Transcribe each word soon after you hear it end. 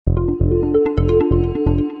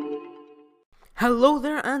Hello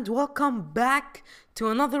there and welcome back to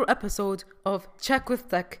another episode of Check with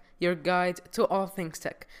Tech, your guide to all things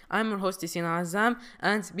tech. I'm your host Yassine Azam,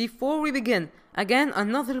 and before we begin, again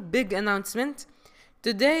another big announcement.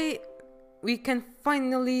 Today we can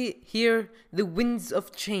finally hear the winds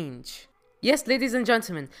of change. Yes, ladies and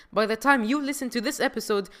gentlemen, by the time you listen to this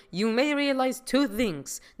episode, you may realize two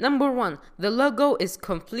things. Number one, the logo is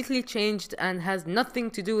completely changed and has nothing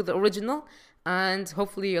to do with the original, and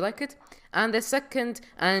hopefully you like it. And the second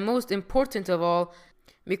and most important of all,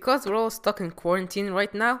 because we're all stuck in quarantine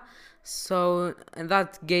right now, so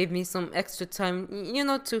that gave me some extra time,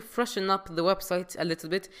 to freshen up the website a little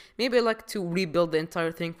bit. Maybe I like to rebuild the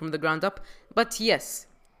entire thing from the ground up. But yes,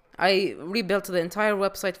 I rebuilt the entire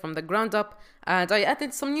website from the ground up and I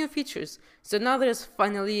added some new features. So now there's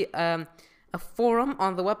finally a forum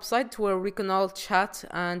on the website where we can all chat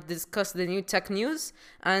and discuss the new tech news.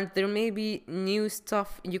 And there may be new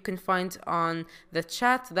stuff you can find on the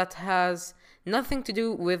chat that has nothing to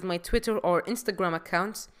do with my Twitter or Instagram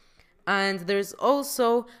accounts. And there's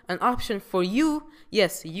also an option for you,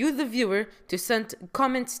 yes, you the viewer, to send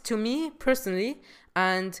comments to me personally.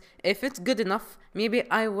 And if it's good enough, maybe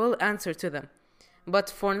I will answer to them. But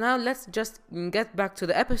for now, let's just get back to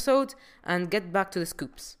the episode and get back to the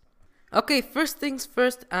scoops. Okay, first things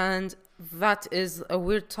first, and that is a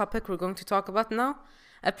weird topic we're going to talk about now.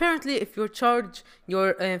 Apparently, if you charge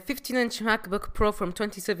your 15-inch MacBook Pro from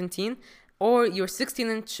 2017 or your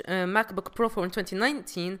 16-inch MacBook Pro from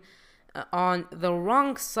 2019 on the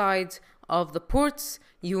wrong side of the ports,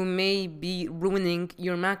 you may be ruining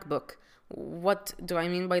your MacBook. What do I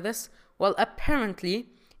mean by this? Well, apparently,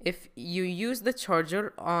 if you use the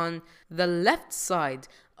charger on the left side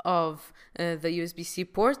of the USB-C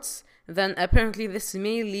ports, then apparently this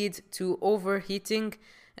may lead to overheating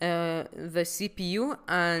the CPU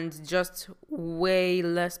and just way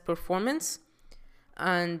less performance.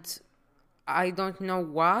 And I don't know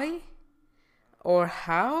why or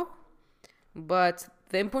how, but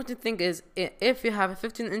the important thing is, if you have a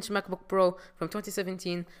 15-inch MacBook Pro from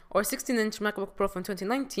 2017 or 16-inch MacBook Pro from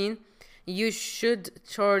 2019, you should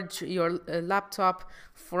charge your laptop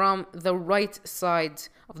from the right side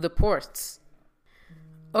of the ports.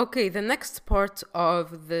 Okay, the next part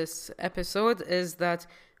of this episode is that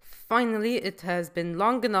finally it has been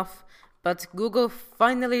long enough, but Google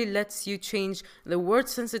finally lets you change the word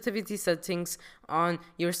sensitivity settings on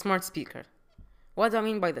your smart speaker. What do I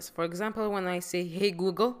mean by this? For example, when I say, "Hey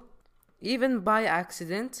Google," even by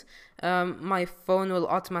accident, my phone will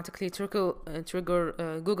automatically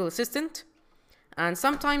trigger Google Assistant. And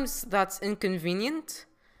sometimes that's inconvenient.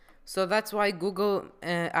 So that's why Google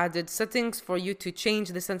added settings for you to change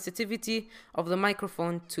the sensitivity of the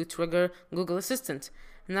microphone to trigger Google Assistant.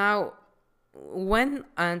 Now, when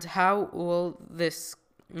and how will this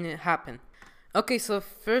happen? Okay, so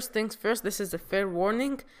first things first, this is a fair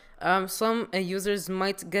warning. Some users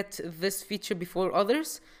might get this feature before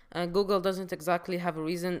others. Google doesn't exactly have a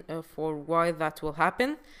reason for why that will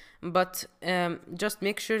happen. But just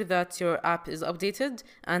make sure that your app is updated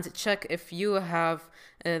and check if you have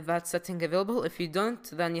that setting available. If you don't,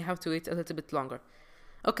 then you have to wait a little bit longer.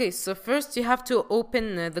 Okay, so first you have to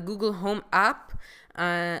open the Google Home app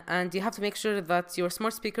and you have to make sure that your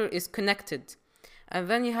smart speaker is connected. And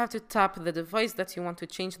then you have to tap the device that you want to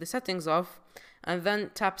change the settings of, and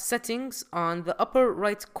then tap Settings on the upper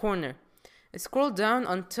right corner. Scroll down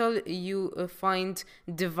until you find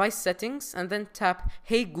Device Settings, and then tap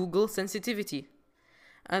Hey Google Sensitivity.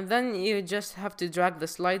 And then you just have to drag the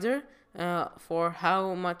slider for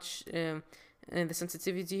how much the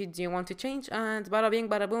sensitivity do you want to change, and bada bing,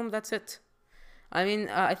 bada boom, that's it. I mean,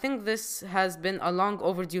 I think this has been a long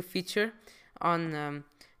overdue feature on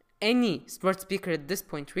any smart speaker at this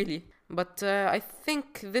point, really. But I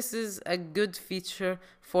think this is a good feature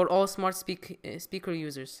for all smart speaker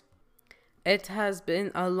users. It has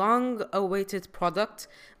been a long-awaited product,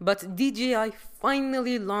 but DJI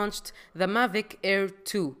finally launched the Mavic Air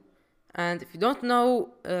 2. And if you don't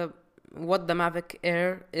know what the Mavic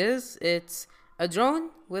Air is, it's a drone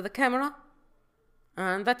with a camera,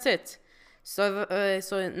 and that's it. So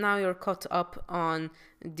now you're caught up on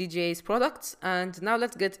DJI's products, and now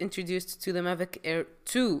let's get introduced to the Mavic Air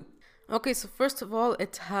 2. Okay, so first of all,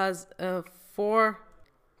 it has 4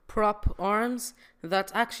 prop arms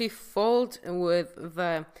that actually fold with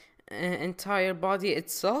the entire body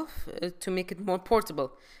itself to make it more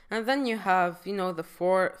portable. And then you have, the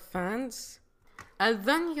 4 fans. And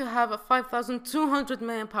then you have a 5200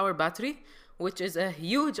 mAh battery, which is a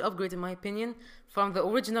huge upgrade in my opinion from the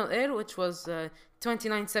original Air, which was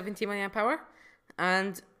 2970 mAh.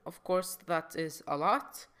 And of course, that is a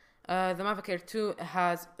lot. The Mavic Air 2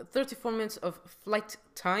 has 34 minutes of flight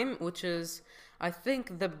time, which is, I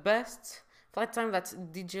think, the best flight time that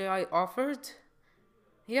DJI offered.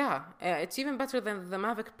 Yeah, it's even better than the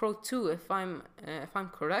Mavic Pro 2 if I'm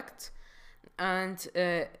correct. And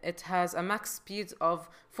it has a max speed of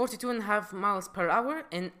 42.5 miles per hour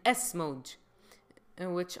in S mode,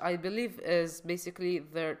 which I believe is basically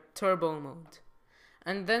their turbo mode.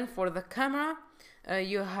 And then for the camera,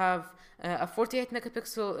 you have a 48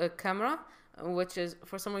 megapixel camera, which is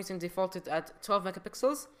for some reason defaulted at 12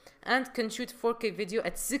 megapixels, and can shoot 4K video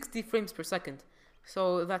at 60 frames per second.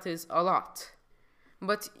 So that is a lot.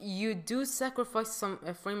 But you do sacrifice some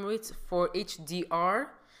frame rates for HDR,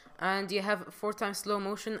 and you have 4 times slow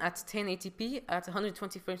motion at 1080p at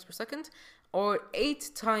 120 frames per second, or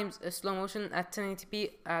 8 times slow motion at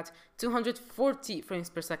 1080p at 240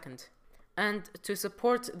 frames per second. And to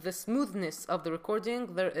support the smoothness of the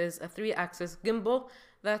recording, there is a 3-axis gimbal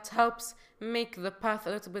that helps make the path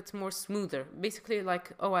a little bit more smoother, basically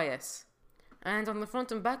like OIS. And on the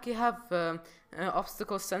front and back, you have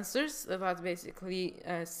obstacle sensors that basically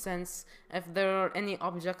sense if there are any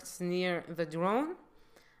objects near the drone.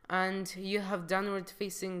 And you have downward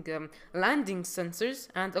facing landing sensors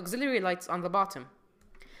and auxiliary lights on the bottom.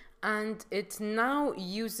 And it now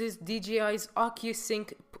uses DJI's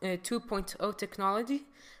OcuSync 2.0 technology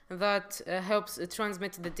that helps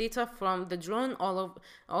transmit the data from the drone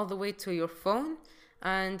all the way to your phone.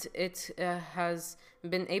 And it has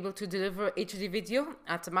been able to deliver HD video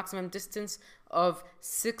at a maximum distance of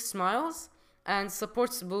 6 miles and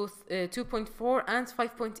supports both 2.4 and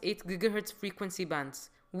 5.8 gigahertz frequency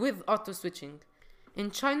bands with auto switching.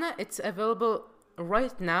 In China, it's available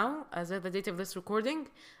right now as of the date of this recording,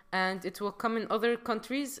 and it will come in other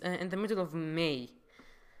countries in the middle of May.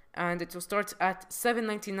 And it will start at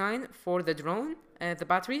 $7.99 for the drone, the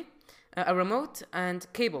battery, a remote, and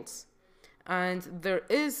cables. And there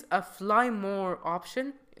is a Fly More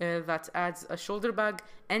option that adds a shoulder bag,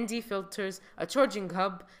 ND filters, a charging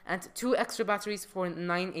hub, and 2 extra batteries for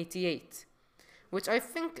 $988, which I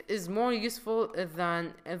think is more useful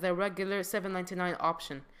than the regular $7.99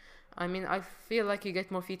 option. I mean, I feel like you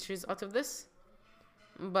get more features out of this,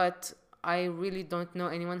 but I really don't know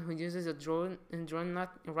anyone who uses a drone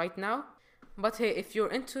right now. But hey, if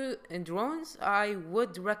you're into drones, I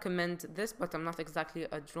would recommend this, but I'm not exactly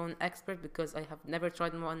a drone expert because I have never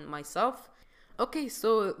tried one myself. Okay,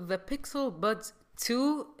 so the Pixel Buds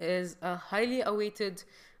 2 is a highly awaited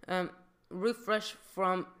refresh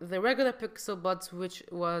from the regular Pixel Buds, which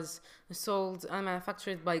was sold and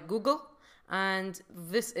manufactured by Google. And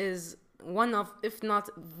this is one of, if not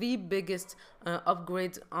the biggest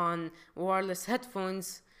upgrade on wireless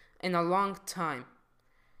headphones in a long time.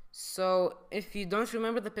 So if you don't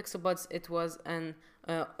remember the Pixel Buds, it was an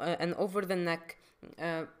over-the-neck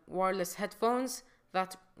wireless headphones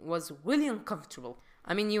that was really uncomfortable.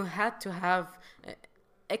 I mean, you had to have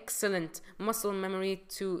excellent muscle memory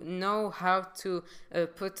to know how to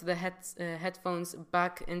put the headphones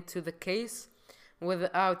back into the case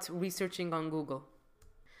without researching on Google.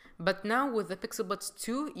 But now with the Pixel Buds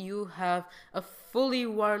 2, you have a fully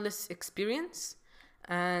wireless experience,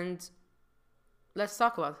 and let's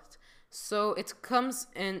talk about it. So it comes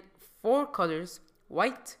in 4 colors: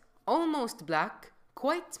 white, almost black,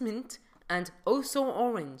 quite mint, and also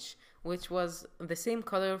orange, which was the same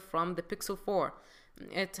color from the Pixel 4.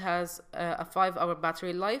 It has a 5-hour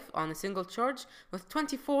battery life on a single charge with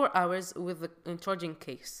 24 hours with the charging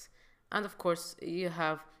case. And of course, you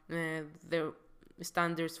have the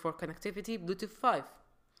standards for connectivity, Bluetooth 5.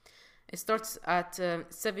 It starts at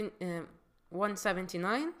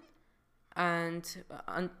 $179, and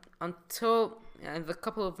until the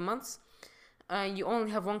couple of months, you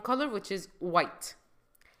only have one color, which is white.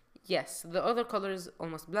 Yes, the other colors,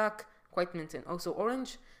 almost black, quite mint, and also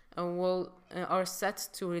orange, are set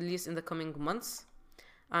to release in the coming months.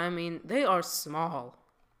 I mean, they are small.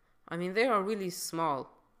 I mean, they are really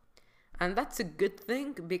small. And that's a good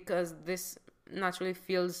thing because this naturally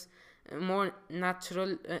feels more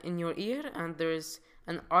natural in your ear, and there's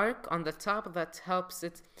an arc on the top that helps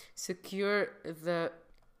it secure the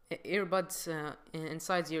earbuds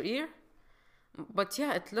inside your ear. But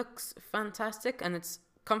yeah, it looks fantastic and it's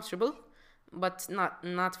comfortable, but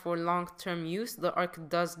not for long-term use. The arc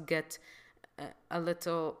does get a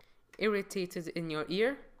little irritated in your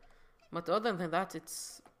ear, but other than that,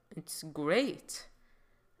 it's great.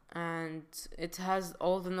 And it has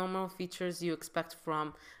all the normal features you expect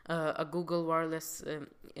from a Google wireless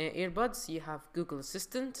earbuds. You have Google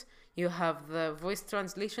Assistant, you have the voice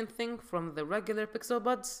translation thing from the regular Pixel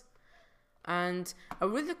Buds, and a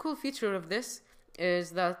really cool feature of this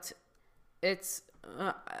is that it's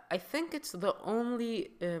I think it's the only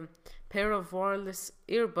pair of wireless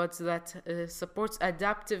earbuds that supports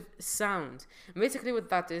adaptive sound. Basically, what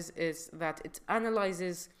that is that it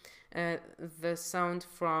analyzes the sound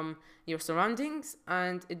from your surroundings,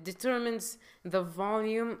 and it determines the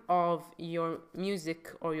volume of your music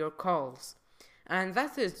or your calls. And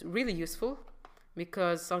that is really useful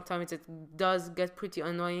because sometimes it does get pretty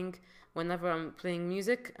annoying whenever I'm playing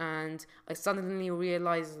music and I suddenly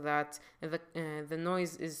realize that the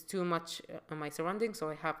noise is too much on my surroundings, so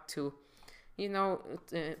I have to,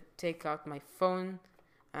 take out my phone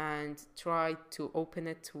and try to open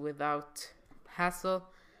it without hassle.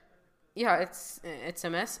 Yeah, it's a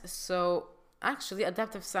mess. So actually,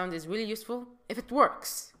 adaptive sound is really useful if it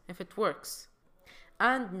works.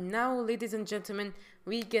 And now, ladies and gentlemen,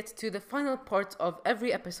 we get to the final part of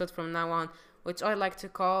every episode from now on, which I like to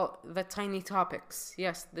call the tiny topics.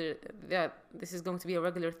 Yes, this is going to be a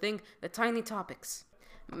regular thing, the tiny topics.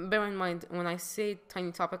 Bear in mind, when I say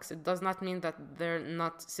tiny topics, it does not mean that they're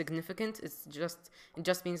not significant. It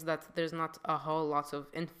just means that there's not a whole lot of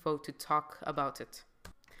info to talk about it.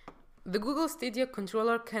 The Google Stadia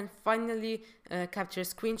controller can finally capture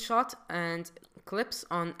screenshot and clips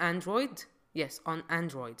on Android. Yes, on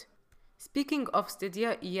Android. Speaking of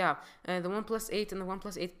Stadia, the OnePlus 8 and the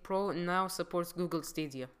OnePlus 8 Pro now supports Google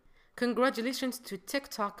Stadia. Congratulations to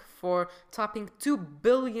TikTok for topping 2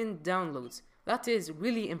 billion downloads. That is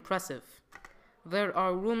really impressive. There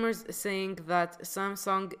are rumors saying that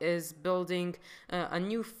Samsung is building a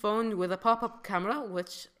new phone with a pop-up camera,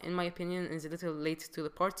 which in my opinion is a little late to the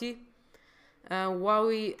party.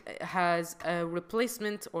 Huawei has a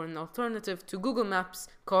replacement or an alternative to Google Maps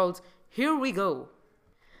called Here We Go.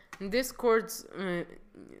 Discord's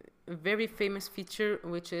very famous feature,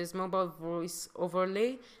 which is mobile voice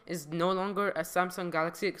overlay, is no longer a Samsung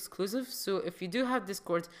Galaxy exclusive. So if you do have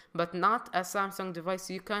Discord but not a Samsung device,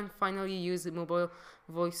 you can finally use the mobile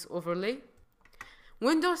voice overlay.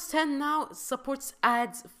 Windows 10 now supports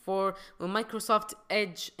ads for Microsoft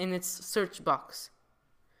Edge in its search box.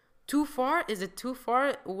 Too far? Is it too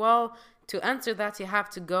far? Well, to answer that, you have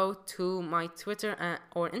to go to my Twitter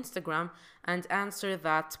or Instagram and answer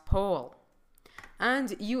that poll. And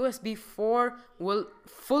USB 4 will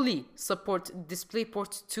fully support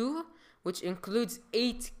DisplayPort 2, which includes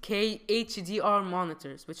 8K HDR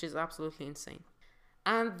monitors, which is absolutely insane.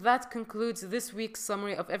 And that concludes this week's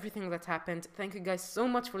summary of everything that happened. Thank you guys so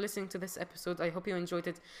much for listening to this episode. I hope you enjoyed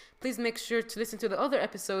it. Please make sure to listen to the other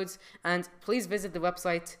episodes, and please visit the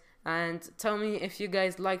website and tell me if you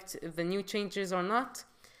guys liked the new changes or not.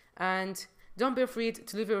 And don't be afraid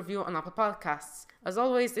to leave a review on Apple Podcasts. As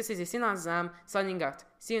always, this is Yasin Azam signing out.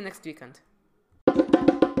 See you next weekend.